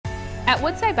At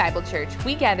Woodside Bible Church,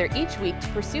 we gather each week to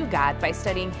pursue God by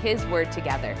studying His Word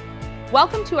together.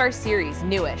 Welcome to our series,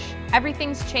 Newish,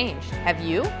 Everything's Changed. Have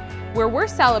you? Where we're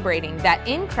celebrating that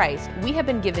in Christ, we have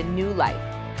been given new life.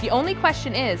 The only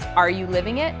question is, are you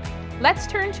living it? Let's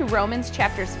turn to Romans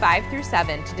chapters 5 through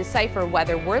 7 to decipher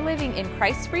whether we're living in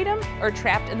Christ's freedom or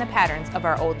trapped in the patterns of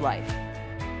our old life.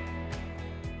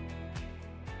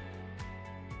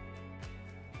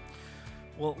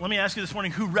 Well, let me ask you this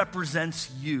morning, who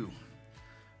represents you?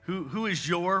 Who is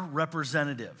your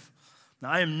representative? Now,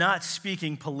 I am not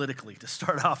speaking politically to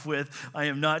start off with. I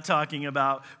am not talking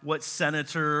about what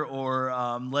senator or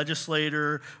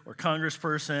legislator or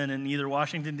congressperson in either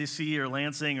Washington, D.C. or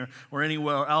Lansing or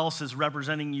anywhere else is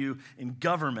representing you in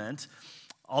government.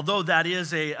 Although that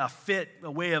is a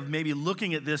way of maybe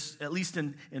looking at this, at least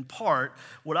in part,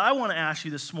 what I want to ask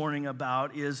you this morning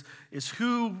about is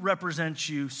who represents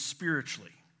you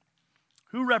spiritually?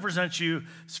 Who represents you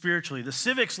spiritually? The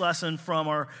civics lesson from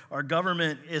our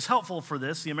government is helpful for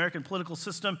this. The American political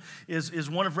system is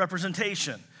one of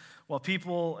representation. While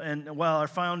our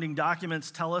founding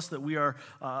documents tell us that we are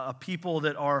a people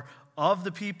that are of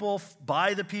the people,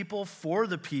 by the people, for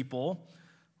the people,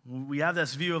 we have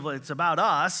this view of it's about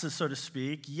us, so to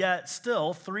speak, yet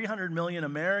still 300 million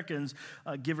Americans,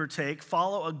 give or take,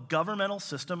 follow a governmental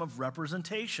system of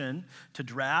representation to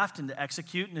draft and to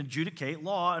execute and adjudicate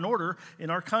law and order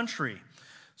in our country.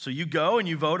 So you go and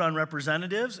you vote on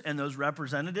representatives, and those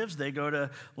representatives, they go to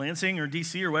Lansing or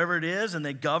D.C. or wherever it is, and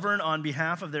they govern on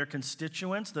behalf of their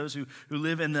constituents, those who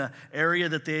live in the area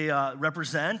that they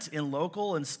represent in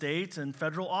local and state and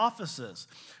federal offices.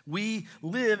 We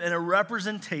live in a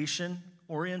representation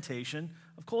orientation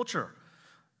of culture.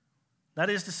 That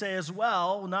is to say as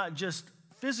well, not just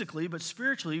physically, but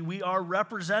spiritually, we are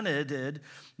represented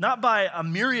not by a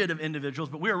myriad of individuals,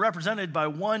 but we are represented by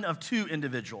one of two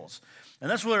individuals. And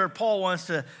that's where Paul wants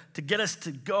to get us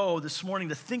to go this morning,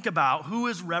 to think about who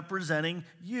is representing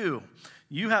you.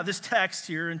 You have this text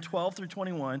here in 12 through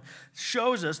 21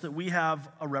 shows us that we have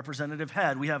a representative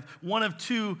head. We have one of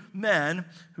two men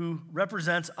who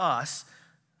represents us,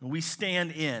 and we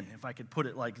stand in, if I could put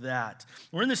it like that.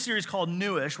 We're in this series called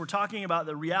Newish. We're talking about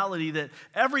the reality that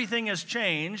everything has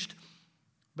changed,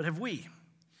 but have we?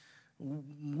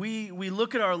 We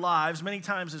look at our lives, many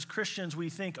times as Christians, we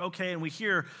think, okay, and we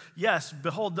hear, yes,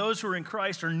 behold, those who are in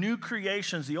Christ are new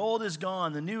creations. The old is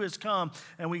gone, the new has come.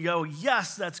 And we go,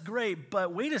 yes, that's great,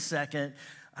 but wait a second,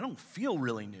 I don't feel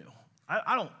really new.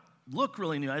 I don't look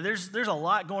really new. There's a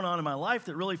lot going on in my life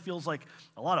that really feels like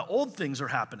a lot of old things are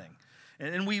happening.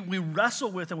 And we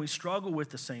wrestle with and we struggle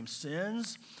with the same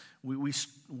sins.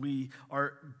 We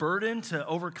are burdened to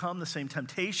overcome the same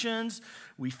temptations.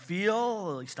 We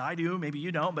feel, at least I do, maybe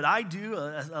you don't, but I do,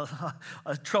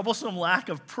 a troublesome lack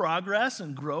of progress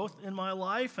and growth in my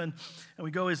life. And we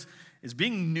go, is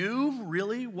being new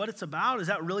really what it's about? Is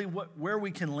that really where we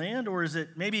can land? Or is it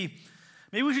maybe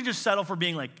we should just settle for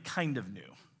being like kind of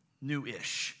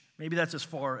new-ish. Maybe that's as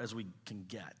far as we can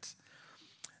get.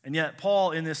 And yet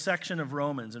Paul, in this section of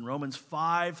Romans, in Romans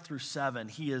 5 through 7,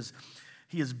 he is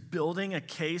building a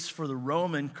case for the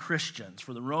Roman Christians,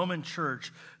 for the Roman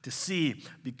church to see,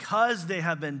 because they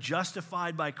have been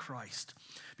justified by Christ,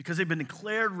 because they've been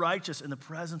declared righteous in the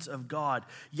presence of God.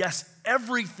 Yes,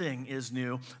 everything is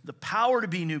new. The power to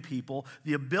be new people,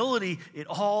 the ability, it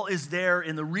all is there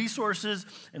in the resources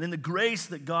and in the grace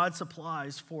that God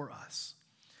supplies for us.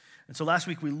 And so last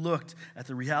week we looked at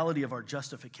the reality of our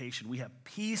justification. We have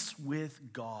peace with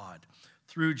God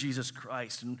through Jesus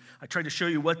Christ. And I tried to show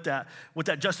you what that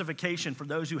justification for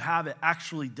those who have it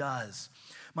actually does.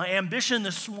 My ambition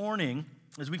this morning,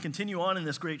 as we continue on in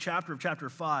this great chapter of chapter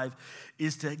 5,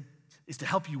 is to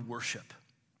help you worship.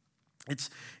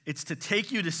 It's to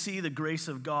take you to see the grace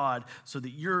of God so that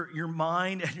your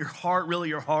mind and your heart, really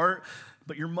your heart,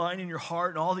 but your mind and your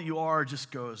heart and all that you are just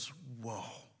goes, whoa.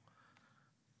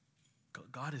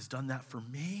 God has done that for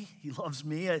me. He loves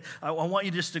me. I want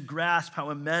you just to grasp how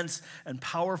immense and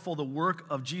powerful the work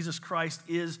of Jesus Christ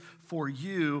is for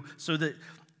you, so that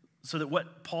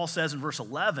what Paul says in verse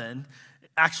 11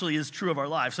 actually is true of our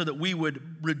lives, so that we would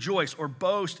rejoice or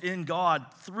boast in God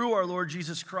through our Lord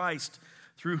Jesus Christ,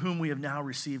 through whom we have now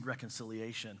received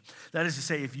reconciliation. That is to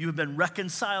say, if you have been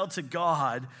reconciled to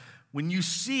God, when you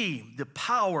see the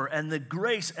power and the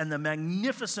grace and the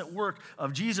magnificent work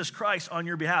of Jesus Christ on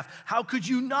your behalf, how could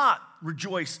you not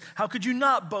rejoice? How could you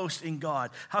not boast in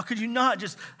God? How could you not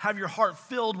just have your heart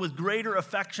filled with greater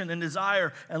affection and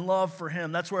desire and love for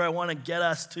Him? That's where I want to get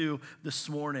us to this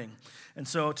morning. And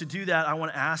so to do that, I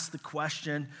want to ask the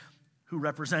question, who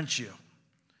represents you?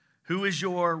 Who is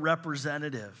your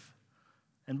representative?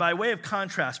 And by way of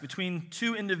contrast between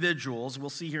two individuals, we'll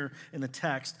see here in the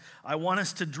text, I want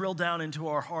us to drill down into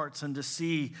our hearts and to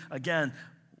see, again,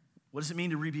 what does it mean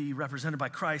to be represented by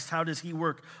Christ? How does he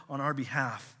work on our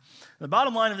behalf? The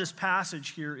bottom line of this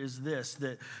passage here is this,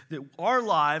 that our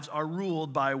lives are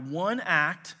ruled by one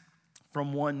act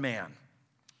from one man.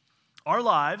 Our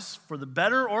lives, for the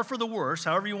better or for the worse,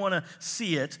 however you want to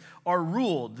see it, are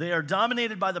ruled. They are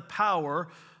dominated by the power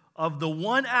of the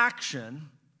one action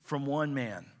from one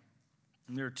man.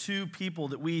 And there are two people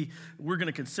that we're going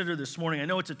to consider this morning. I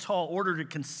know it's a tall order to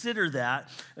consider that,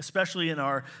 especially in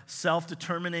our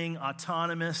self-determining,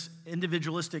 autonomous,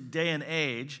 individualistic day and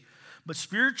age. But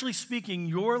spiritually speaking,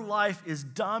 your life is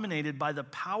dominated by the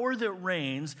power that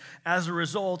reigns as a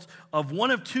result of one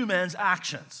of two men's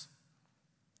actions.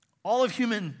 All of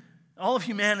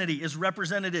humanity is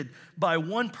represented by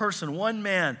one person, one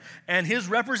man, and his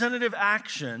representative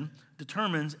action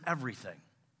determines everything.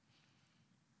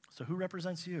 So who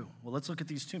represents you? Well, let's look at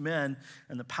these two men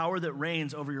and the power that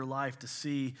reigns over your life to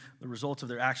see the results of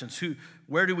their actions.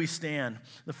 Where do we stand?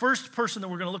 The first person that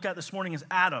we're going to look at this morning is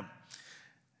Adam.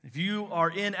 If you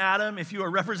are in Adam, if you are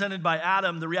represented by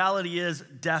Adam, the reality is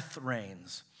death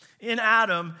reigns. In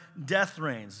Adam, death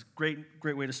reigns. Great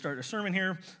way to start a sermon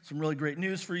here. Some really great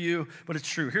news for you, but it's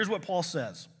true. Here's what Paul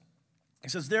says. He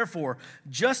says, therefore,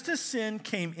 just as sin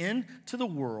came into the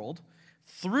world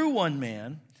through one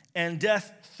man, and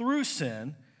death through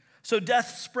sin, so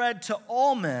death spread to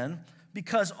all men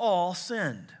because all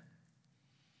sinned.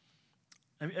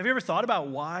 Have you ever thought about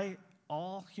why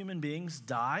all human beings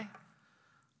die?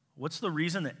 What's the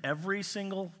reason that every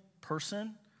single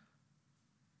person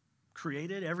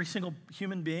created, every single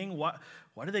human being, why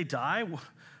do they die?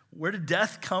 Where did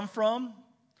death come from?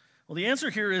 Well, the answer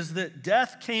here is that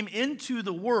death came into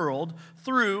the world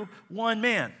through one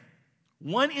man.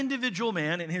 One individual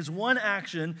man and his one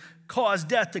action caused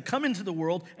death to come into the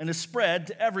world and to spread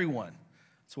to everyone.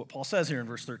 That's what Paul says here in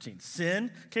verse 13. Sin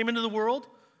came into the world.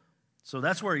 So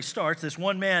that's where he starts. This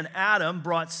one man, Adam,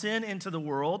 brought sin into the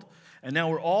world, and now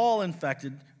we're all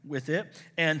infected with it.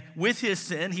 And with his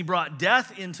sin, he brought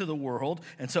death into the world.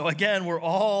 And so again, we're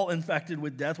all infected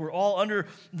with death. We're all under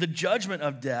the judgment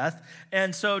of death.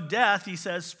 And so death, he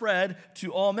says, spread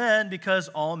to all men because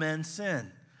all men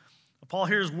sin. Paul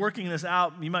here is working this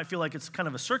out. You might feel like it's kind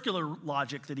of a circular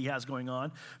logic that he has going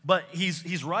on, but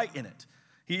he's right in it.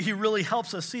 He really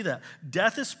helps us see that.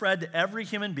 Death is spread to every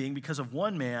human being because of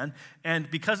one man,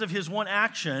 and because of his one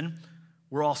action,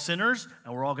 we're all sinners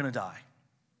and we're all going to die.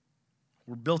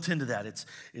 We're built into that.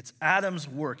 It's Adam's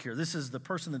work here. This is the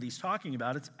person that he's talking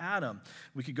about. It's Adam.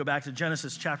 We could go back to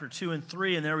Genesis chapter 2 and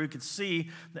 3, and there we could see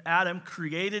that Adam,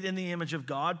 created in the image of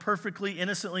God, perfectly,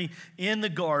 innocently in the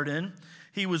garden,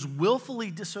 he was willfully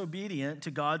disobedient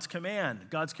to God's command.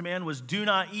 God's command was, do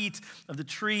not eat of the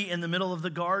tree in the middle of the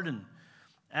garden.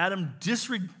 Adam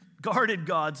disregarded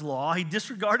God's law. He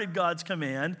disregarded God's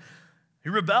command. He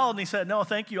rebelled and he said, no,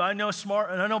 thank you. I know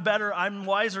smart and I know better. I'm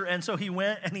wiser. And so he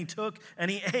went and he took and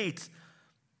he ate.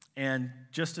 And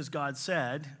just as God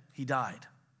said, he died.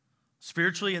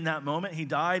 Spiritually, in that moment, he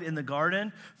died in the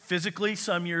garden. Physically,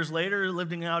 some years later,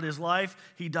 living out his life,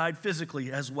 he died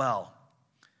physically as well.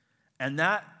 And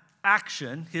that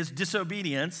action, his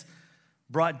disobedience,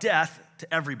 brought death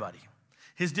to everybody.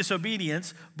 His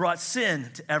disobedience brought sin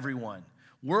to everyone.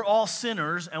 We're all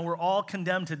sinners and we're all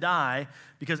condemned to die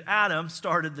because Adam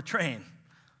started the train.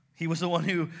 He was the one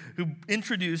who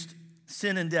introduced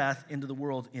sin and death into the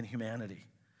world in humanity.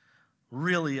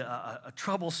 Really a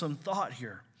troublesome thought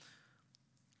here.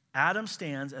 Adam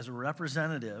stands as a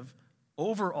representative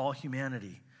over all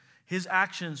humanity. His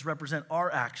actions represent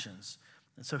our actions.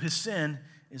 And so his sin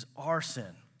is our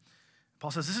sin.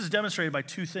 Paul says this is demonstrated by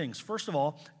two things. First of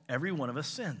all, every one of us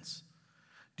sins.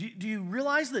 Do you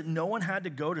realize that no one had to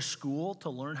go to school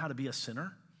to learn how to be a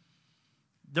sinner?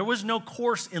 There was no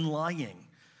course in lying.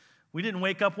 We didn't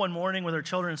wake up one morning with our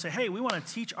children and say, hey, we want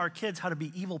to teach our kids how to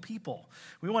be evil people.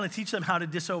 We want to teach them how to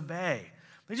disobey.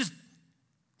 They just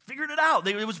figured it out.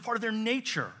 It was part of their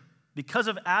nature. Because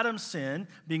of Adam's sin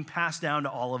being passed down to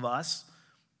all of us,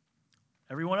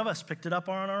 every one of us picked it up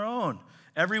on our own.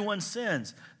 Everyone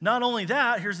sins. Not only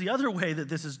that, here's the other way that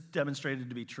this is demonstrated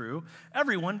to be true.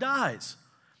 Everyone dies.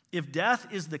 If death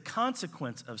is the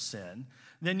consequence of sin,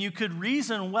 then you could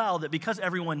reason well that because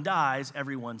everyone dies,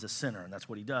 everyone's a sinner. And that's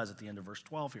what he does at the end of verse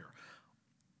 12 here.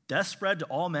 Death spread to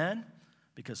all men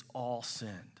because all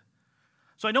sinned.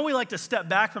 So I know we like to step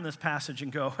back from this passage and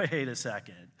go, wait a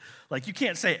second. Like, you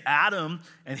can't say Adam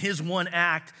and his one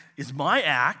act is my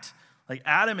act. Like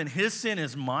Adam and his sin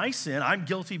is my sin. I'm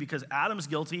guilty because Adam's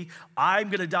guilty. I'm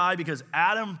going to die because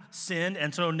Adam sinned,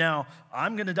 and so now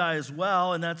I'm going to die as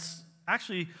well. And that's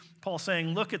actually Paul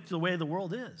saying, look at the way the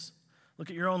world is. Look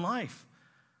at your own life.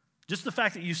 Just the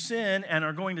fact that you sin and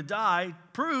are going to die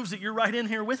proves that you're right in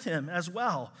here with him as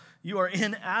well. You are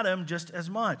in Adam just as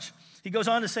much. He goes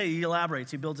on to say, he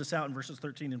elaborates, he builds this out in verses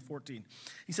 13 and 14.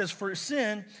 He says, for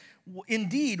sin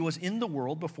indeed was in the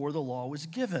world before the law was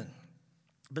given.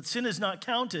 But sin is not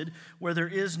counted where there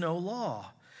is no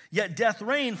law. Yet death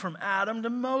reigned from Adam to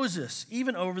Moses,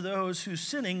 even over those whose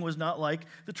sinning was not like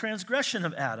the transgression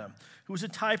of Adam, who was a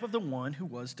type of the one who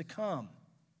was to come.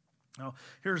 Now,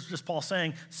 here's just Paul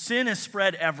saying, sin is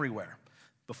spread everywhere.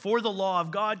 Before the law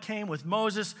of God came with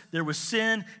Moses, there was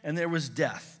sin and there was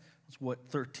death. That's what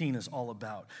 13 is all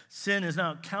about. Sin is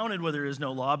not counted where there is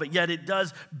no law, but yet it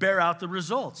does bear out the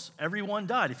results. Everyone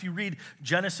died. If you read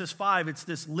Genesis 5, it's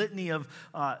this litany of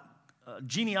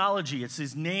genealogy. It's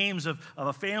these names of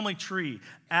a family tree.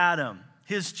 Adam,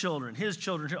 his children,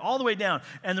 all the way down.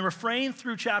 And the refrain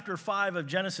through chapter 5 of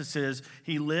Genesis is,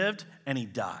 he lived and he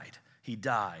died. He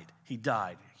died. He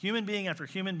died. Human being after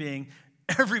human being,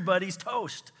 everybody's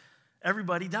toast.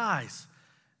 Everybody dies.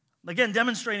 Again,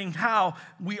 demonstrating how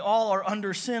we all are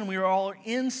under sin. We are all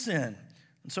in sin.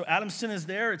 And so Adam's sin is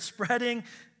there. It's spreading.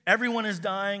 Everyone is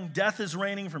dying. Death is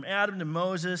reigning from Adam to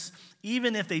Moses.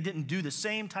 Even if they didn't do the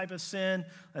same type of sin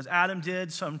as Adam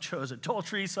did, some chose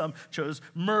adultery, some chose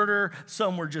murder,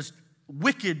 some were just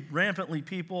wicked, rampantly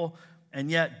people,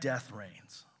 and yet death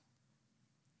reigns.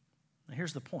 Now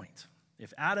here's the point.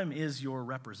 If Adam is your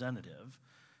representative,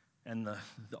 and the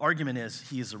argument is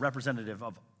he is a representative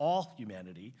of all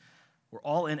humanity, we're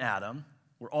all in Adam,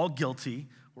 we're all guilty,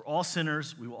 we're all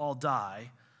sinners, we will all die,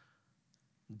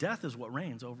 death is what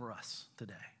reigns over us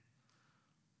today.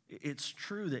 It's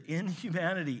true that in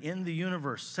humanity, in the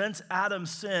universe, since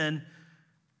Adam's sin,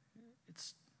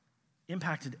 it's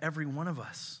impacted every one of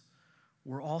us.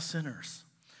 We're all sinners.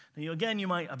 Now, again, you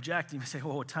might object, and you might say,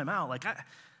 oh, time out. Like,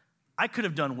 I could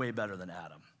have done way better than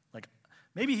Adam. Like,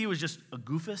 maybe he was just a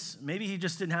goofus. Maybe he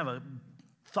just didn't have a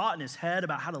thought in his head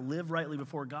about how to live rightly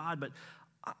before God, but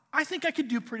I think I could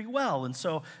do pretty well. And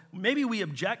so maybe we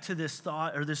object to this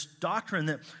thought or this doctrine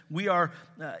that we are,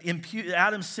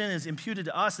 Adam's sin is imputed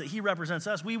to us, that he represents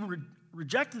us. We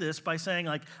reject this by saying,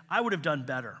 like, I would have done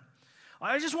better.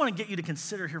 I just want to get you to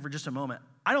consider here for just a moment.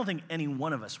 I don't think any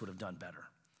one of us would have done better.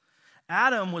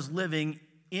 Adam was living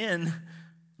in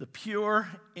the pure,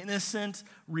 innocent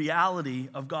reality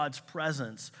of God's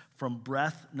presence from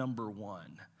breath number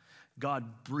one.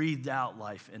 God breathed out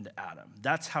life into Adam.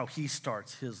 That's how he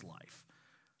starts his life.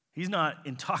 He's not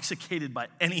intoxicated by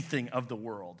anything of the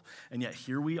world. And yet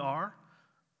here we are.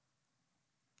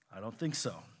 I don't think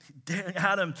so.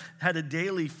 Adam had a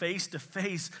daily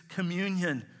face-to-face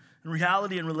communion and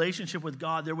reality and relationship with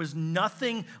God. There was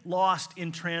nothing lost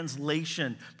in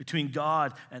translation between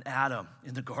God and Adam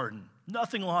in the garden.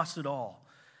 Nothing lost at all.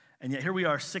 And yet here we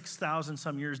are 6,000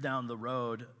 some years down the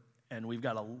road, and we've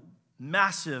got a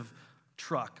massive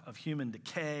truck of human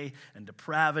decay and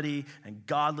depravity and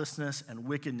godlessness and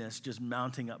wickedness just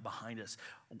mounting up behind us.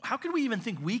 How could we even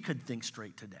think we could think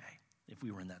straight today if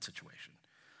we were in that situation?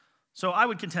 So I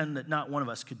would contend that not one of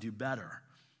us could do better.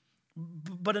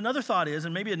 But another thought is,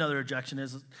 and maybe another objection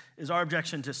is our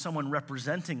objection to someone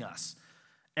representing us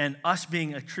and us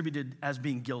being attributed as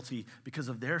being guilty because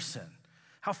of their sin.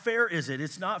 How fair is it?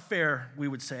 It's not fair, we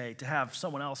would say, to have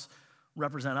someone else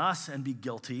represent us and be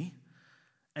guilty,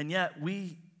 and yet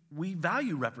we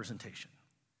value representation.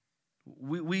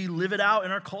 We live it out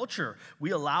in our culture.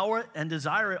 We allow it and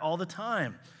desire it all the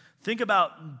time. Think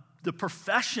about the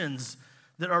professions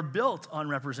that are built on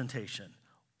representation.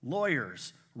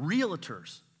 Lawyers,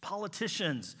 realtors,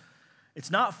 politicians.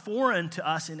 It's not foreign to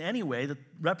us in any way that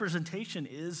representation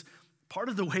is part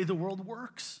of the way the world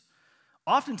works.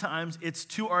 Oftentimes, it's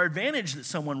to our advantage that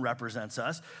someone represents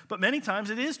us, but many times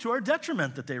it is to our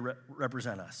detriment that they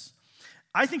represent us.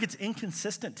 I think it's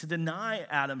inconsistent to deny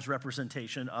Adam's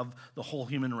representation of the whole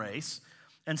human race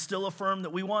and still affirm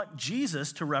that we want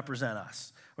Jesus to represent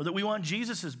us or that we want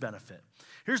Jesus' benefit.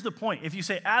 Here's the point. If you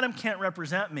say Adam can't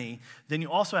represent me, then you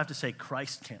also have to say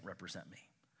Christ can't represent me.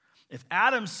 If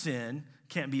Adam's sin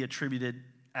can't be attributed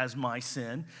as my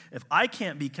sin, if I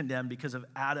can't be condemned because of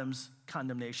Adam's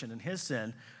condemnation and his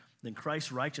sin, then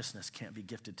Christ's righteousness can't be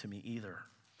gifted to me either.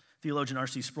 Theologian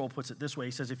R.C. Sproul puts it this way.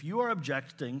 He says, if you are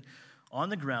objecting on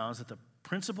the grounds that the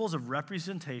principles of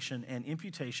representation and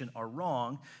imputation are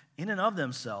wrong in and of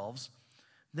themselves,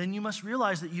 then you must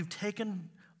realize that you've taken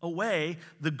away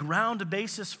the ground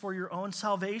basis for your own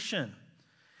salvation.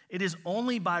 It is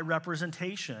only by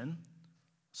representation,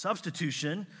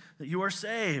 Substitution, that you are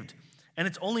saved. And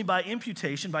it's only by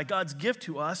imputation, by God's gift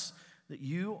to us, that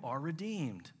you are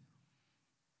redeemed.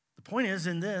 The point is,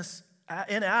 in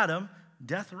Adam,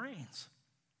 death reigns.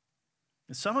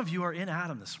 And some of you are in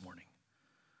Adam this morning.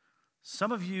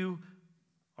 Some of you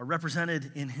are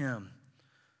represented in him.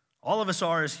 All of us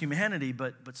are as humanity,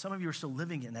 but some of you are still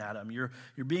living in Adam. You're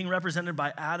being represented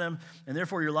by Adam, and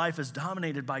therefore your life is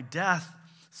dominated by death.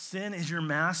 Sin is your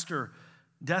master.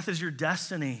 Death is your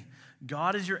destiny.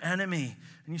 God is your enemy,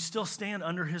 and you still stand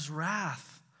under his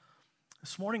wrath.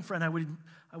 This morning, friend, I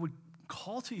would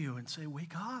call to you and say,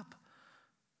 wake up.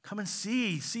 Come and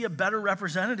see a better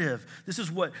representative. This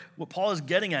is what Paul is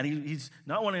getting at. He's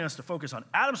not wanting us to focus on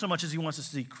Adam so much as he wants us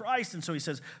to see Christ. And so he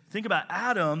says, think about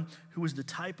Adam, who is the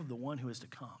type of the one who is to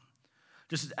come.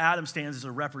 Just as Adam stands as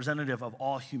a representative of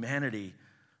all humanity,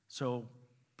 so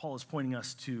Paul is pointing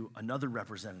us to another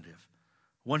representative,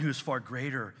 one who is far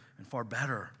greater and far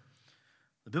better.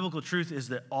 The biblical truth is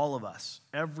that all of us,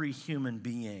 every human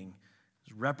being,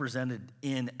 is represented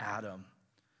in Adam,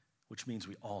 which means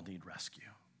we all need rescue.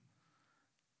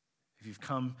 If you've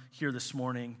come here this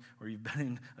morning or you've been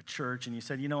in a church and you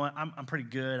said, you know what, I'm pretty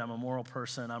good, I'm a moral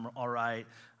person, I'm all right,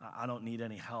 I don't need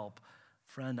any help.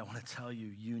 Friend, I want to tell you,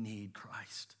 you need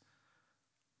Christ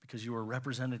because you are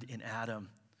represented in Adam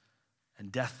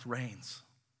and death reigns.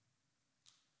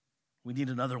 We need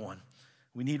another one.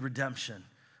 We need redemption,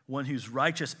 one whose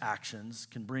righteous actions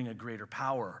can bring a greater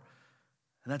power,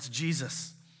 and that's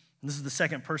Jesus. And this is the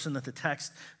second person that the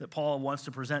text that Paul wants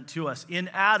to present to us. In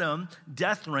Adam,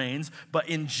 death reigns, but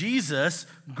in Jesus,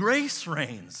 grace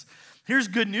reigns. Here's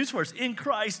good news for us. In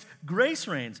Christ, grace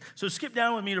reigns. So skip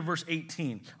down with me to verse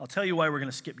 18. I'll tell you why we're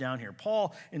going to skip down here.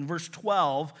 Paul, in verse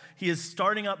 12, he is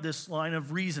starting up this line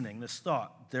of reasoning, this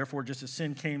thought. Therefore, just as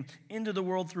sin came into the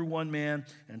world through one man,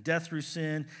 and death through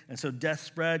sin, and so death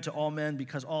spread to all men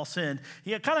because all sinned,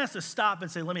 he kind of has to stop and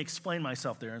say, let me explain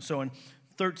myself there. And so in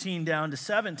 13 down to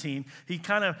 17, he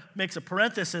kind of makes a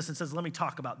parenthesis and says, let me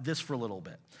talk about this for a little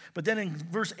bit. But then in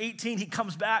verse 18, he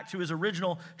comes back to his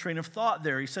original train of thought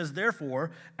there. He says,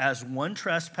 therefore, as one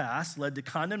trespass led to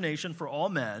condemnation for all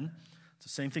men, it's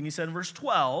the same thing he said in verse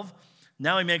 12,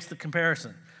 now he makes the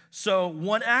comparison. So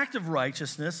one act of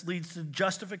righteousness leads to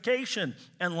justification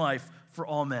and life for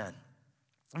all men.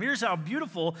 And here's how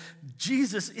beautiful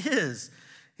Jesus is.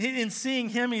 In seeing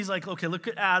him, he's like, okay, look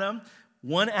at Adam,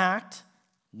 one act,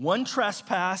 one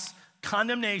trespass,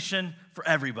 condemnation for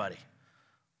everybody.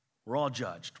 We're all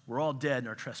judged. We're all dead in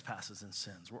our trespasses and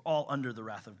sins. We're all under the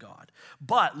wrath of God.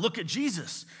 But look at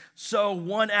Jesus. So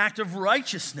one act of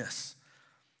righteousness,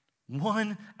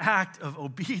 one act of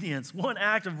obedience, one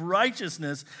act of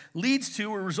righteousness leads to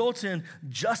or results in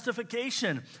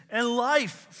justification and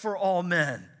life for all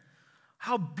men.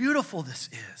 How beautiful this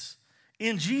is.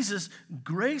 In Jesus,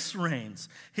 grace reigns.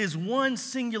 His one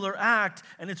singular act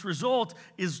and its result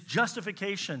is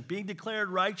justification, being declared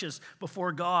righteous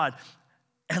before God,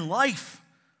 and life.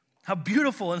 How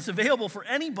beautiful, and it's available for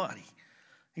anybody.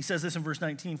 He says this in verse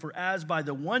 19, for as by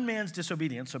the one man's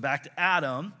disobedience, so back to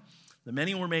Adam, the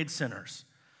many were made sinners.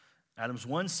 Adam's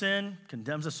one sin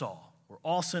condemns us all. We're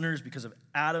all sinners because of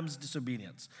Adam's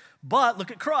disobedience. But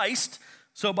look at Christ.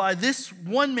 So by this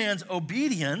one man's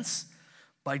obedience,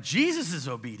 by Jesus'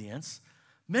 obedience,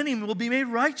 many will be made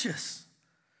righteous.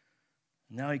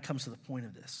 Now he comes to the point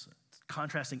of this.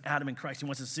 Contrasting Adam and Christ, he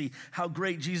wants to see how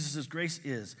great Jesus' grace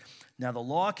is. Now the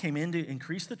law came in to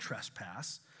increase the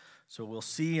trespass. So we'll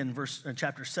see in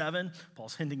chapter 7,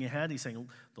 Paul's hinting ahead. He's saying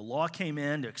the law came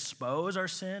in to expose our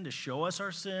sin, to show us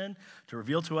our sin, to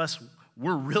reveal to us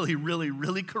we're really, really,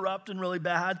 really corrupt and really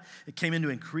bad. It came in to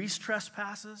increase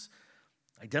trespasses,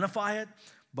 identify it.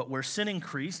 But where sin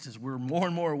increased, as we're more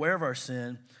and more aware of our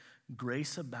sin,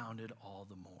 grace abounded all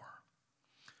the more.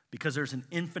 Because there's an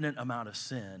infinite amount of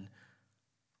sin,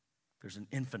 there's an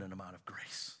infinite amount of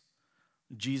grace.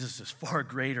 Jesus is far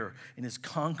greater in his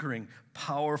conquering,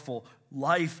 powerful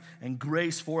life and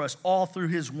grace for us, all through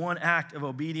his one act of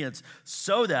obedience,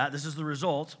 so that, this is the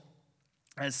result,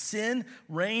 as sin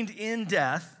reigned in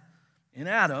death, in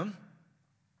Adam,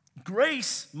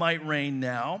 grace might reign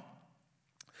now,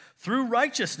 through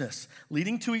righteousness,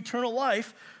 leading to eternal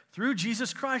life through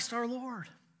Jesus Christ our Lord.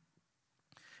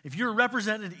 If you're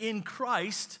represented in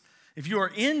Christ, if you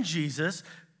are in Jesus,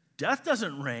 death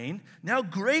doesn't reign. Now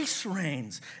grace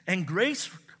reigns, and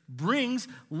grace brings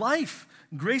life.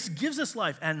 Grace gives us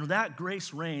life, and that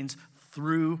grace reigns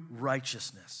through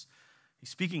righteousness. He's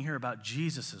speaking here about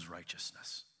Jesus'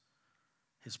 righteousness,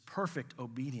 his perfect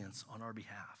obedience on our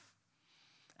behalf.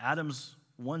 Adam's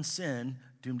one sin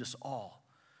doomed us all.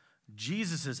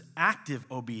 Jesus' active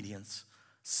obedience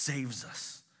saves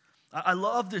us. I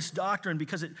love this doctrine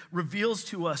because it reveals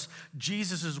to us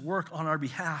Jesus' work on our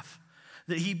behalf,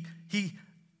 that he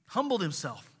humbled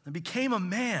himself and became a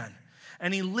man,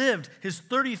 and he lived his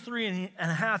 33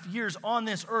 and a half years on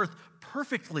this earth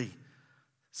perfectly,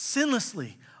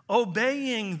 sinlessly,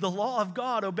 obeying the law of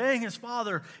God, obeying his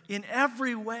Father in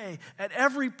every way, at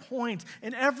every point,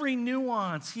 in every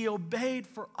nuance. He obeyed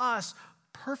for us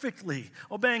perfectly,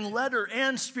 obeying letter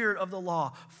and spirit of the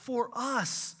law for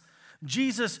us.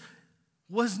 Jesus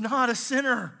was not a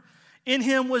sinner. In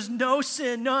him was no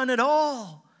sin, none at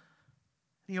all.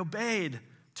 He obeyed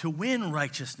to win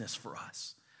righteousness for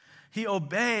us. He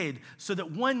obeyed so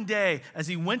that one day, as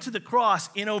he went to the cross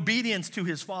in obedience to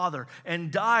his Father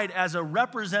and died as a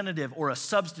representative, or a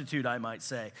substitute, I might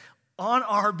say, on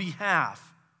our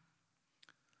behalf,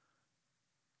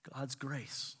 God's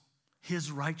grace,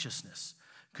 his righteousness,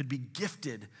 could be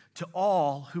gifted to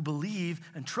all who believe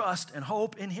and trust and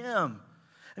hope in him.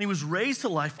 And he was raised to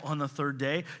life on the third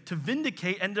day to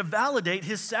vindicate and to validate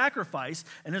his sacrifice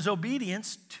and his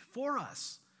obedience for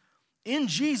us. In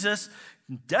Jesus,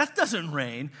 death doesn't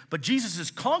reign, but Jesus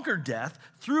has conquered death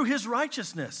through his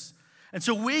righteousness. And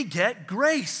so we get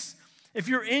grace. If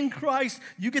you're in Christ,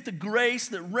 you get the grace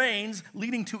that reigns,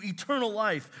 leading to eternal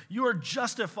life. You are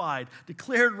justified,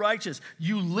 declared righteous.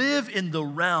 You live in the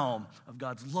realm of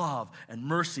God's love and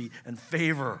mercy and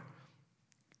favor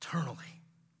eternally.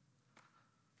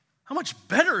 How much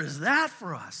better is that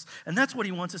for us? And that's what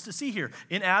he wants us to see here.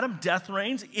 In Adam, death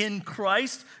reigns. In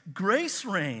Christ, grace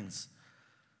reigns.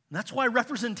 And that's why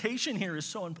representation here is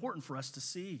so important for us to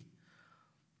see.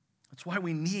 That's why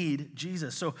we need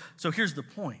Jesus. So here's the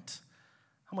point.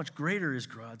 How much greater is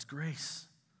God's grace?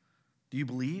 Do you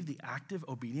believe the active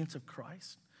obedience of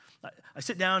Christ? I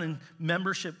sit down in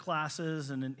membership classes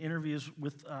and in interviews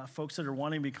with folks that are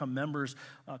wanting to become members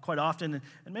quite often.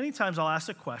 And many times I'll ask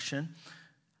a question,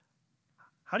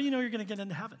 how do you know you're going to get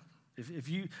into heaven? If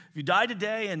you died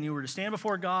today and you were to stand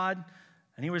before God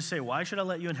and he were to say, why should I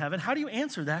let you in heaven? How do you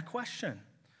answer that question?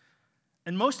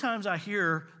 And most times I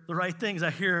hear the right things. I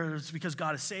hear it's because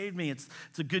God has saved me. It's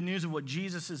the good news of what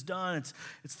Jesus has done.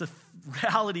 It's the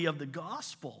reality of the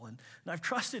gospel, and I've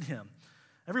trusted him.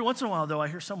 Every once in a while, though, I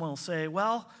hear someone will say,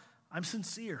 well, I'm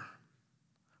sincere.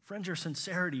 Friends, your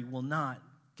sincerity will not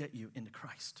get you into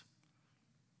Christ.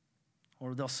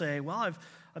 Or they'll say, well,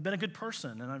 I've been a good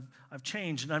person, and I've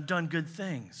changed, and I've done good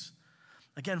things.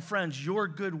 Again, friends, your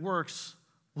good works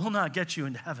will not get you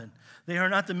into heaven. They are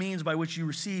not the means by which you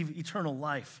receive eternal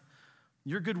life.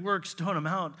 Your good works don't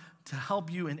amount to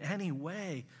help you in any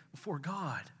way before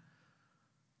God.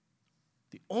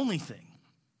 The only thing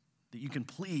that you can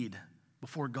plead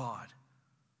before God,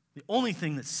 the only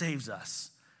thing that saves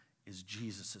us is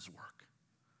Jesus' work.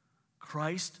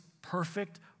 Christ's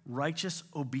perfect, righteous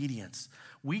obedience.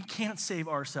 We can't save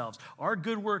ourselves. Our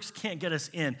good works can't get us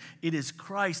in. It is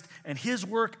Christ and his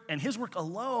work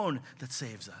alone that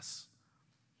saves us.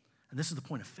 And this is the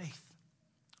point of faith.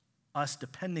 Us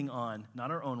depending on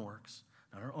not our own works,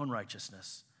 not our own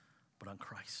righteousness, but on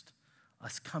Christ.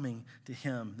 Us coming to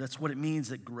him. That's what it means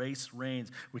that grace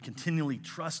reigns. We continually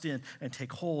trust in and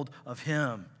take hold of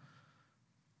him.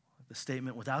 The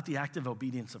statement, without the active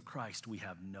obedience of Christ, we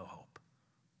have no hope.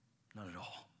 None at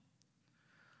all.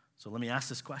 So let me ask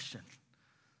this question.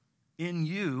 In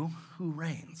you, who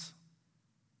reigns?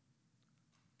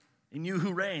 In you,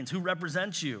 who reigns? Who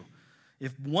represents you?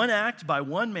 If one act by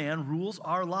one man rules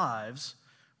our lives,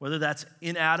 whether that's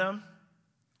in Adam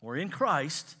or in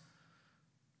Christ,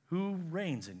 who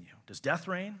reigns in you? Does death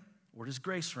reign or does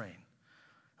grace reign?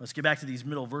 Let's get back to these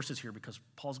middle verses here because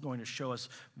Paul's going to show us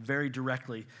very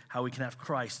directly how we can have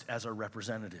Christ as our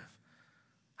representative.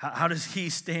 How does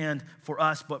he stand for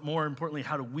us, but more importantly,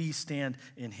 how do we stand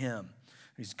in him?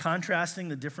 He's contrasting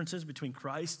the differences between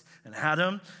Christ and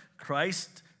Adam.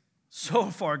 Christ, so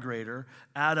far greater.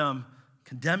 Adam,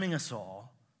 condemning us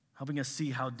all, helping us see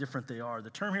how different they are.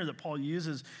 The term here that Paul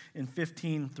uses in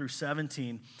 15 through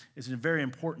 17 is a very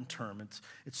important term.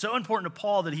 It's so important to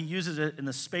Paul that he uses it in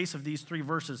the space of these 3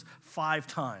 verses 5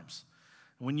 times.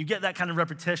 And when you get that kind of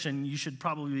repetition, you should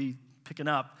probably be picking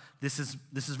up, this is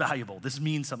valuable. This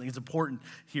means something. It's important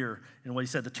here in what he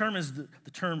said. The term is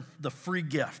the free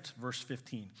gift, verse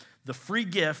 15. The free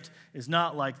gift is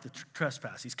not like the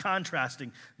trespass. He's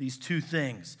contrasting these two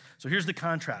things. So here's the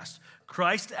contrast.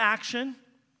 Christ's action,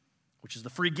 which is the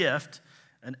free gift,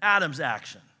 and Adam's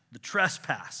action, the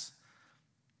trespass.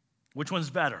 Which one's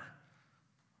better?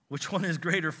 Which one is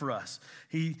greater for us?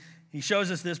 He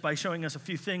shows us this by showing us a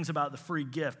few things about the free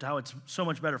gift, how it's so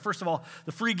much better. First of all,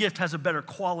 the free gift has a better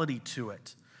quality to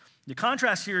it. The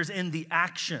contrast here is in the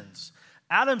actions.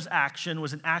 Adam's action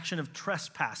was an action of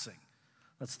trespassing.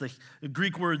 That's the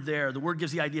Greek word there. The word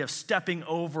gives the idea of stepping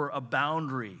over a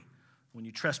boundary. When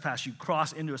you trespass, you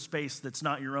cross into a space that's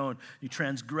not your own. You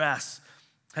transgress.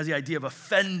 It has the idea of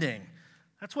offending.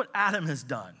 That's what Adam has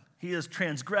done. He has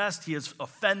transgressed. He has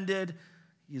offended.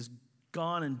 He has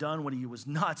gone and done what he was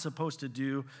not supposed to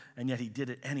do, and yet he did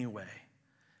it anyway.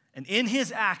 And in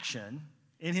his action,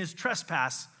 in his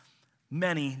trespass,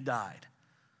 many died.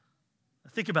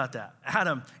 Think about that.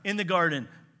 Adam in the garden,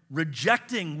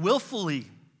 rejecting willfully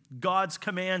God's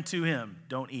command to him,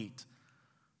 don't eat,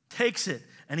 takes it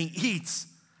and he eats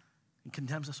and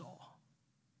condemns us all.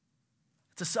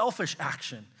 It's a selfish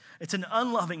action. It's an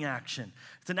unloving action.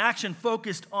 It's an action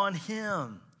focused on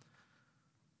him.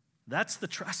 That's the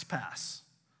trespass.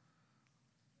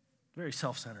 Very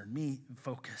self-centered,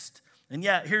 me-focused. And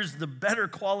yet, here's the better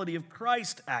quality of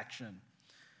Christ's action.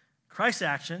 Christ's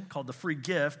action, called the free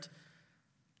gift,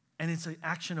 and it's an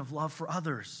action of love for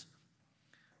others.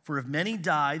 For if many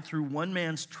died through one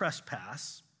man's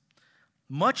trespass,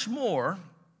 much more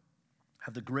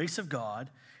have the grace of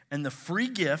God and the free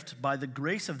gift by the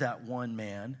grace of that one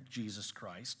man, Jesus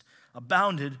Christ,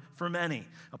 abounded for many.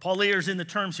 Now, Paul layers in the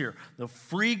terms here. The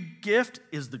free gift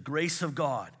is the grace of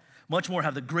God. Much more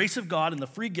have the grace of God and the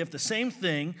free gift, the same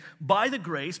thing, by the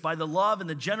grace, by the love and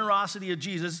the generosity of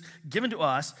Jesus given to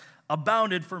us,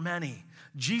 abounded for many.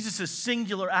 Jesus'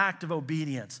 singular act of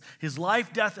obedience, his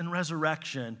life, death, and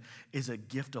resurrection is a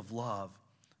gift of love.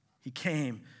 He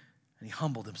came and he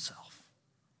humbled himself.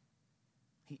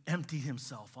 He emptied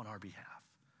himself on our behalf.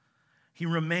 He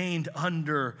remained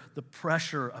under the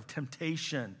pressure of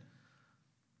temptation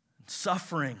and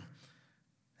suffering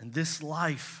and this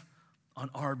life on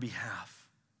our behalf.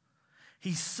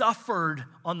 He suffered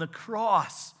on the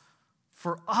cross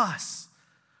for us,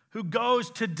 who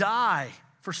goes to die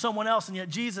for someone else, and yet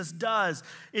Jesus does.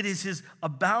 It is his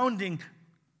abounding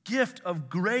gift of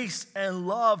grace and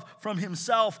love from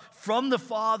himself, from the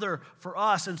Father for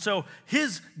us. And so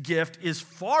his gift is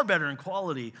far better in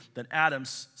quality than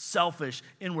Adam's selfish,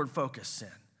 inward-focused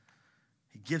sin.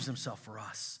 He gives himself for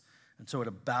us. And so it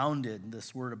abounded, and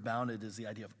this word abounded is the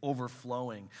idea of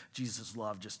overflowing. Jesus'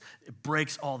 love it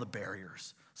breaks all the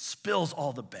barriers, spills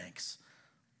all the banks.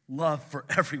 Love for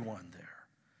everyone there.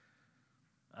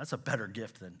 That's a better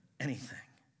gift than anything.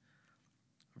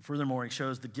 Furthermore, he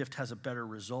shows the gift has a better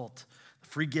result. The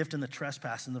free gift and the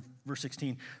trespass in verse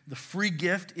 16. The free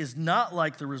gift is not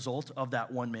like the result of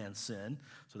that one man's sin.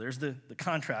 So there's the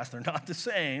contrast. They're not the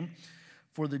same.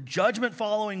 For the judgment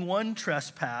following one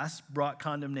trespass brought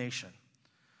condemnation.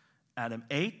 Adam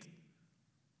ate,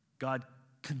 God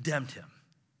condemned him.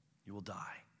 You will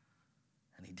die.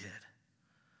 And he did.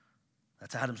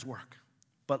 That's Adam's work.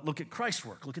 But look at Christ's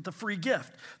work. Look at the free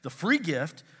gift. The free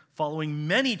gift, following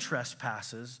many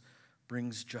trespasses,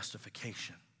 brings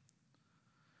justification.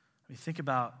 I mean, think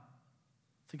about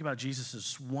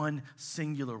Jesus' one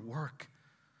singular work,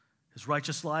 his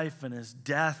righteous life and his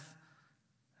death,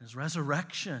 and his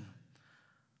resurrection.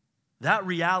 That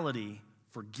reality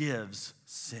forgives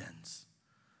sins.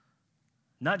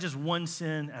 Not just one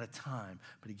sin at a time,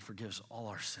 but he forgives all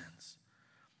our sins.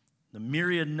 The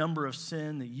myriad number of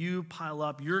sin that you pile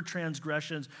up, your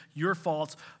transgressions, your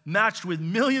faults, matched with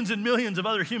millions and millions of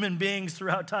other human beings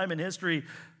throughout time and history.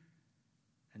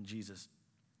 And Jesus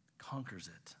conquers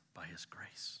it by his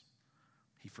grace.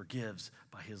 He forgives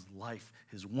by his life,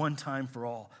 his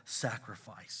one-time-for-all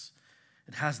sacrifice.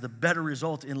 It has the better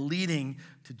result in leading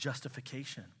to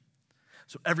justification.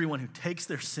 So everyone who takes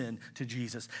their sin to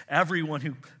Jesus, everyone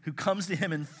who comes to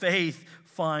him in faith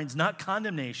finds not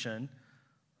condemnation,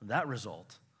 that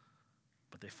result,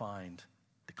 but they find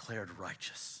declared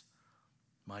righteous,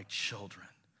 my children,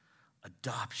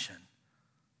 adoption,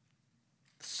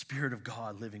 the Spirit of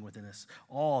God living within us,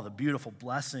 all the beautiful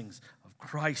blessings of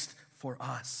Christ for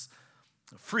us.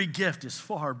 A free gift is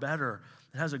far better.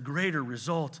 It has a greater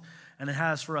result, and it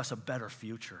has for us a better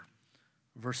future.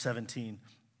 Verse 17,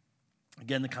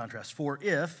 again the contrast. For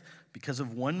if, because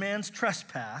of one man's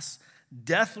trespass,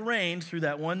 death reigned through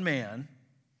that one man.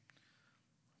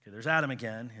 Okay, there's Adam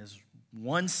again, his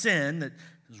one sin that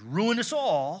has ruined us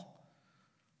all.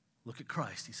 Look at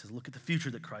Christ. He says, look at the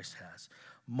future that Christ has.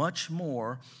 Much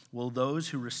more will those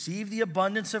who receive the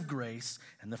abundance of grace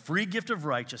and the free gift of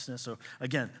righteousness. So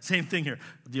again, same thing here.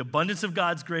 The abundance of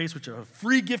God's grace, which are a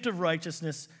free gift of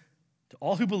righteousness to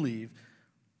all who believe.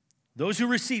 Those who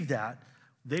receive that,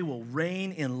 they will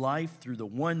reign in life through the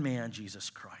one man,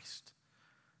 Jesus Christ.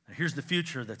 Now here's the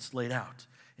future that's laid out.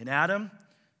 In Adam,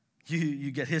 you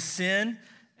get his sin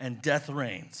and death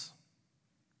reigns.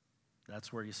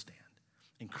 That's where you stand.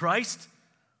 In Christ,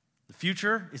 the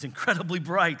future is incredibly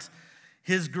bright.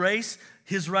 His grace,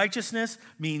 his righteousness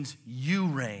means you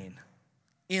reign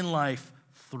in life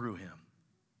through him.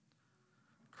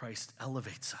 Christ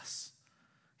elevates us.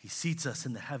 He seats us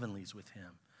in the heavenlies with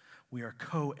him. We are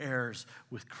co-heirs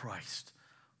with Christ.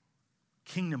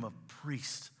 Kingdom of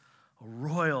priests, a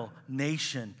royal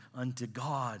nation unto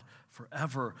God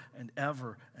forever and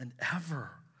ever and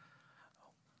ever.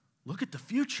 Look at the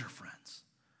future, friends.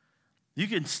 You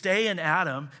can stay in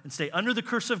Adam and stay under the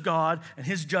curse of God and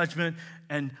his judgment,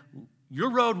 and your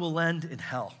road will end in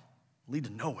hell, lead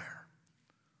to nowhere.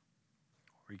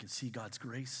 Or you can see God's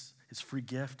grace, his free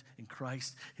gift in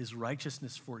Christ, his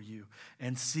righteousness for you,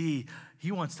 and see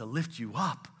he wants to lift you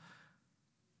up.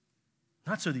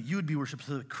 Not so that you would be worshiped,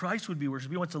 so that Christ would be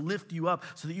worshiped. He wants to lift you up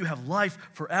so that you have life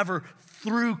forever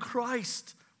through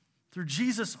Christ, through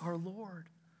Jesus our Lord.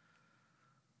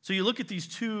 So you look at these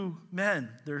two men,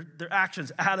 their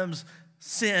actions, Adam's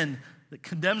sin that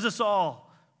condemns us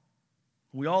all.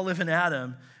 We all live in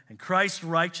Adam, and Christ's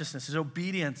righteousness, his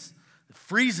obedience that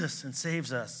frees us and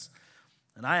saves us.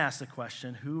 And I ask the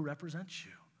question, who represents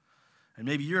you? And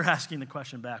maybe you're asking the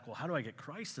question back, well, how do I get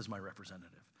Christ as my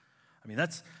representative? I mean,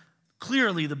 that's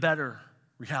clearly the better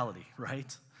reality,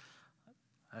 right?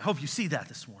 I hope you see that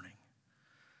this morning.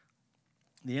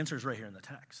 The answer is right here in the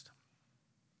text.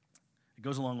 It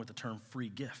goes along with the term free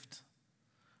gift.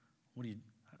 How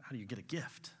do you get a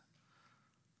gift?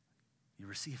 You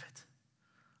receive it.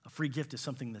 A free gift is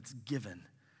something that's given.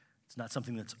 It's not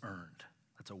something that's earned.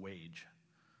 That's a wage.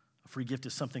 A free gift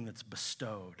is something that's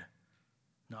bestowed,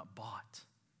 not bought.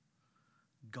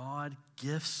 God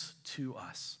gifts to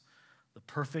us the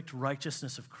perfect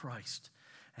righteousness of Christ,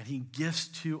 and he gifts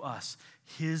to us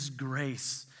his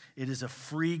grace. It is a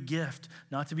free gift,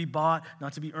 not to be bought,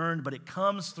 not to be earned, but it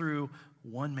comes through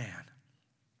one man,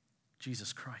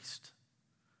 Jesus Christ.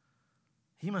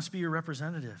 He must be your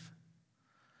representative.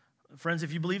 Friends,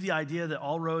 if you believe the idea that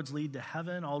all roads lead to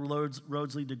heaven, all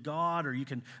roads lead to God, or you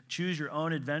can choose your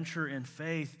own adventure in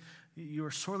faith, you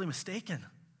are sorely mistaken.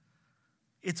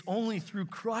 It's only through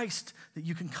Christ that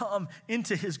you can come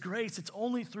into his grace. It's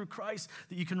only through Christ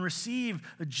that you can receive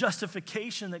a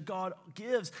justification that God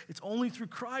gives. It's only through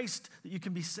Christ that you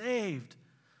can be saved.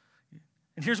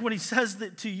 And here's what he says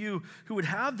that to you who would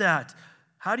have that.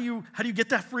 How do you get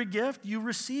that free gift? You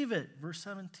receive it. Verse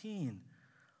 17.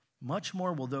 Much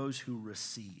more will those who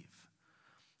receive.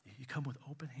 You come with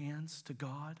open hands to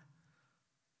God.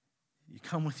 You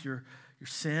come with your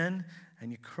sin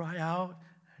and you cry out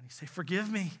and you say,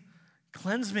 forgive me,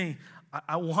 cleanse me.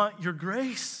 I want your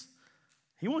grace.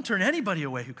 He won't turn anybody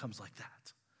away who comes like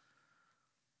that.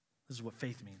 This is what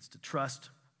faith means, to trust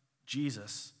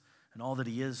Jesus and all that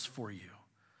he is for you,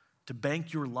 to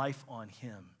bank your life on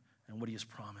him and what he has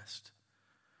promised.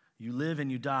 You live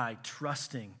and you die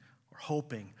trusting or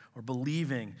hoping or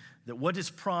believing that what is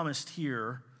promised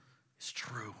here is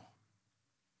true.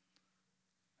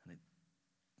 And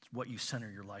it's what you center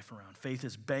your life around. Faith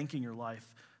is banking your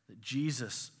life that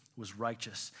Jesus was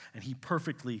righteous and he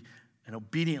perfectly and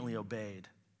obediently obeyed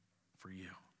for you.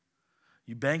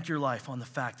 You bank your life on the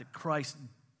fact that Christ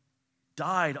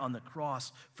died on the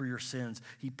cross for your sins.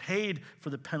 He paid for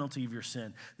the penalty of your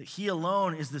sin, that he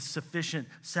alone is the sufficient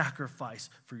sacrifice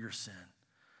for your sin.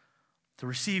 To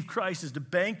receive Christ is to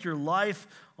bank your life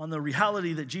on the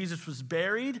reality that Jesus was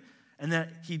buried and that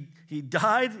he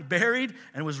died, buried,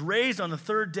 and was raised on the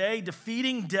third day,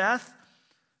 defeating death.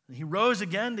 And he rose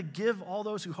again to give all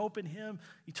those who hope in him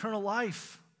eternal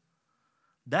life.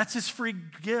 That's his free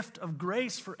gift of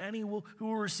grace for any who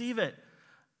will receive it.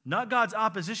 Not God's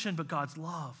opposition, but God's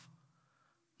love.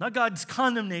 Not God's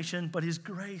condemnation, but his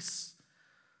grace.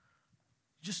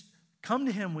 Just come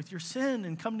to him with your sin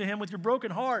and come to him with your broken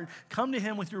heart. Come to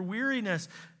him with your weariness.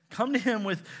 Come to him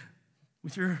with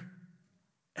your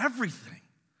everything.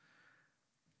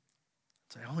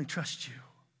 Say, I only trust you.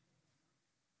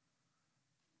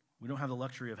 We don't have the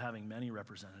luxury of having many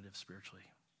representatives spiritually.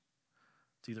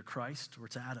 It's either Christ or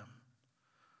it's Adam.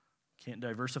 Can't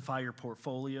diversify your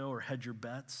portfolio or hedge your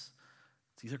bets.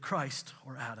 It's either Christ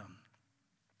or Adam.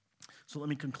 So let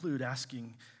me conclude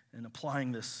asking and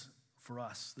applying this for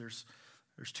us.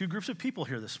 There's two groups of people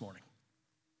here this morning.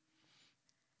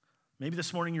 Maybe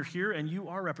this morning you're here and you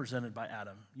are represented by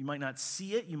Adam. You might not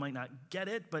see it, you might not get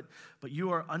it, but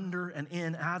you are under and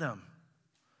in Adam.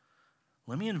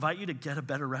 Let me invite you to get a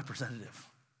better representative.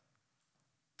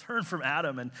 Turn from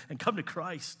Adam and come to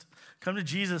Christ. Come to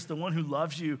Jesus, the one who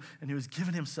loves you and who has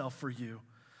given himself for you.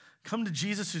 Come to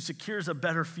Jesus who secures a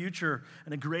better future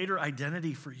and a greater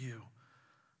identity for you.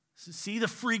 So see the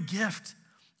free gift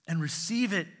and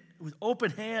receive it with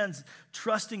open hands,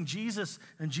 trusting Jesus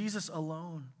and Jesus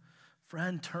alone.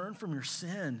 Friend, turn from your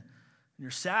sin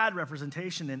your sad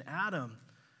representation in Adam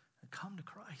and come to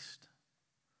Christ.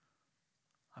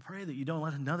 I pray that you don't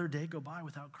let another day go by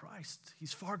without Christ.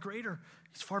 He's far greater.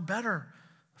 He's far better.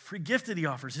 The free gift that he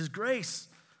offers, his grace,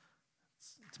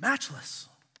 it's matchless.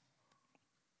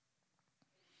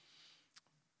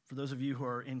 For those of you who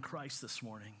are in Christ this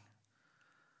morning,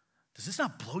 does this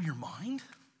not blow your mind?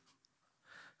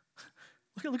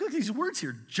 Look at these words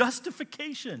here.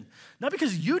 Justification. Not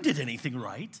because you did anything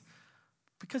right,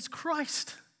 because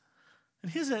Christ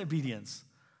and his obedience.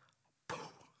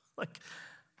 Like,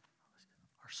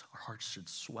 our hearts should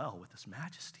swell with his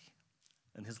majesty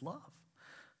and his love.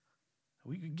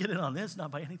 We can get in on this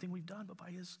not by anything we've done, but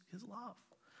by his love.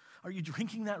 Are you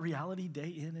drinking that reality day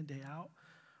in and day out?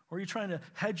 Or are you trying to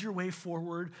hedge your way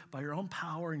forward by your own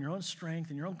power and your own strength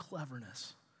and your own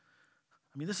cleverness?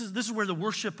 I mean, this is where the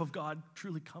worship of God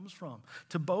truly comes from.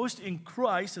 To boast in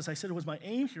Christ, as I said, it was my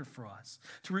aim here for us.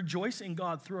 To rejoice in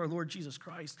God through our Lord Jesus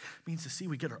Christ means to see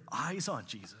we get our eyes on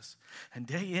Jesus. And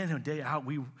day in and day out,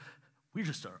 we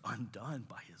just are undone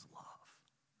by his love.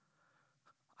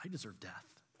 I deserve death.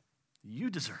 You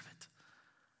deserve it.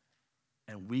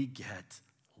 And we get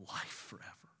life forever.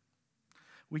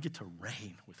 We get to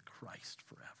reign with Christ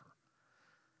forever.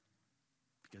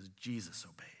 Because Jesus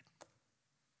obeyed.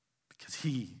 Because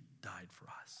he died for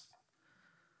us.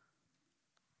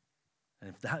 And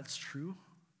if that's true,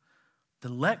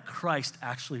 then let Christ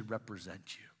actually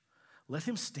represent you. Let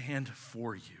him stand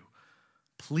for you.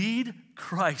 Plead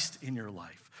Christ in your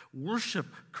life. Worship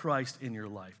Christ in your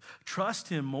life. Trust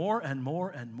him more and more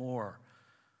and more.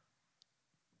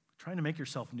 Trying to make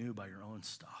yourself new by your own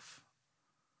stuff.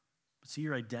 But see,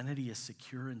 your identity is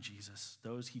secure in Jesus.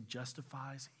 Those he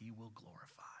justifies, he will glorify.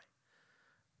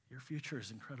 Your future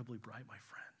is incredibly bright, my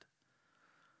friend.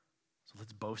 So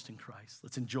let's boast in Christ.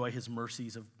 Let's enjoy his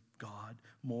mercies of God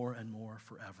more and more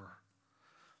forever.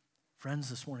 Friends,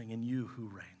 this morning, in you who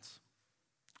reigns.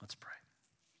 Let's pray.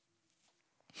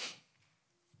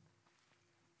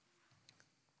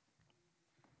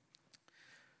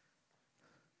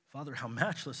 Father, how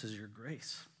matchless is your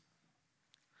grace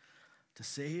to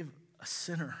save a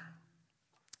sinner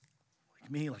like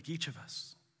me, like each of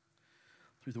us,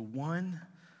 through the one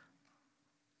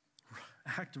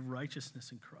act of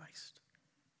righteousness in Christ.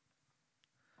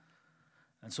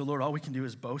 And so, Lord, all we can do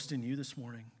is boast in you this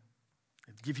morning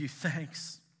and give you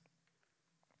thanks.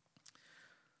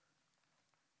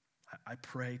 I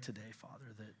pray today,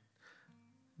 Father, that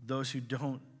those who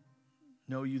don't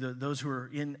know you, those who are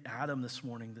in Adam this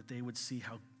morning, that they would see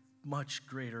how much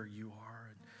greater you are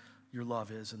and your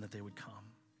love is, and that they would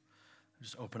come.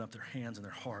 Just open up their hands and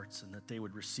their hearts, and that they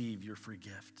would receive your free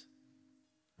gift.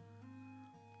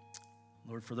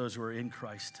 Lord, for those who are in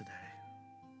Christ today,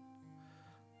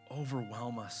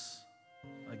 overwhelm us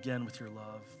again with your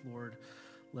love. Lord,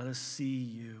 let us see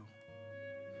you.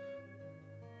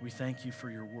 We thank you for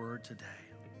your word today.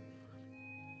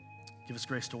 Give us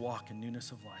grace to walk in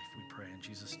newness of life, we pray in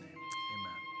Jesus' name.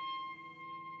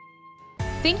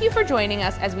 Amen. Thank you for joining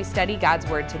us as we study God's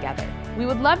Word together. We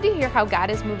would love to hear how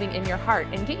God is moving in your heart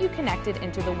and get you connected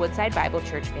into the Woodside Bible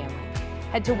Church family.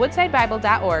 Head to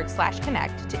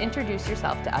woodsidebible.org/connect to introduce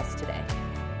yourself to us today.